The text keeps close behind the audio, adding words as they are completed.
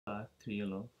5, 3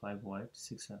 yellow, 5 white,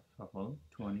 6 purple,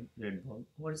 20 red ball.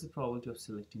 What is the probability of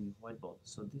selecting the white ball?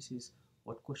 So this is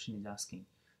what question is asking.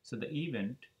 So the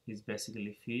event is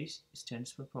basically fish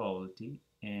stands for probability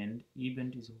and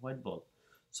event is white ball.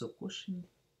 So question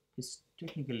is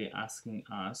technically asking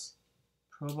us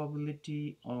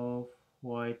probability of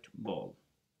white ball.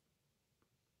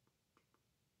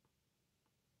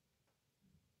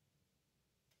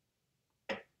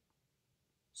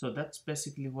 So that's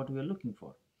basically what we are looking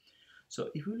for.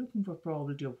 So if we're looking for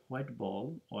probability of white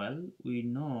ball, well, we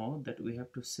know that we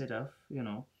have to set up,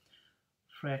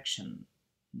 fraction.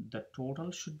 The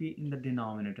total should be in the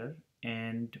denominator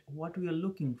and what we are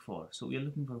looking for. So we are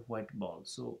looking for white ball.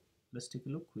 So let's take a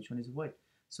look which one is white.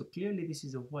 So clearly this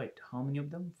is a white. How many of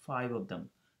them? 5 of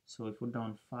them. So we put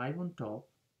down 5 on top,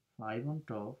 5 on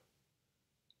top.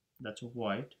 That's a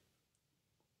white.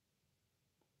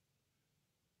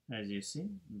 As you see,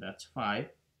 that's 5.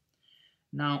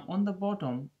 Now on the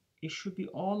bottom, it should be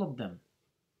all of them.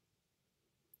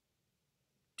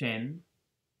 10,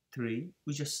 3.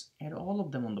 We just add all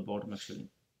of them on the bottom actually.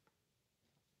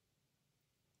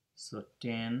 So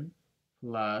 10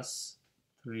 plus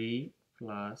 3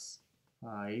 plus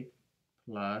 5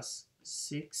 plus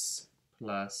 6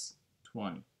 plus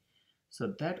 20. So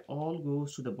that all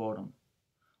goes to the bottom.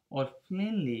 Or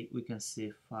plainly we can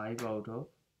say 5 out of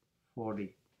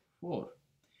 44.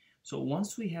 So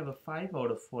once we have a 5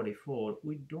 out of 44,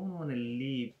 we don't want to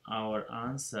leave our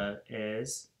answer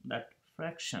as that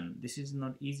fraction. This is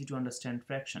not easy to understand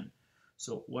fraction.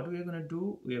 So what we are going to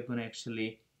do, we are going to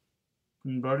actually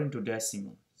convert into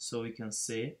decimal. So we can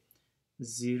say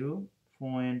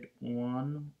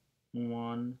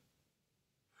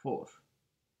 0.114.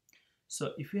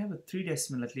 So if we have a 3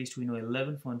 decimal, at least we know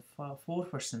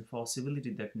 11.4%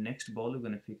 possibility that next ball we're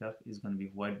going to pick up is going to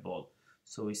be white ball.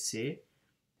 So we say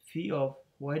phi of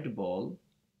white ball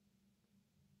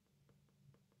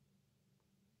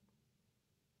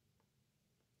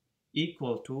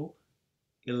equal to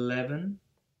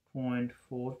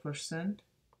 11.4%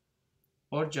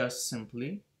 or just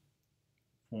simply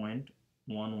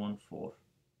 0.114.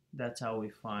 That's how we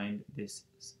find this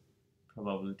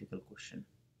probability question.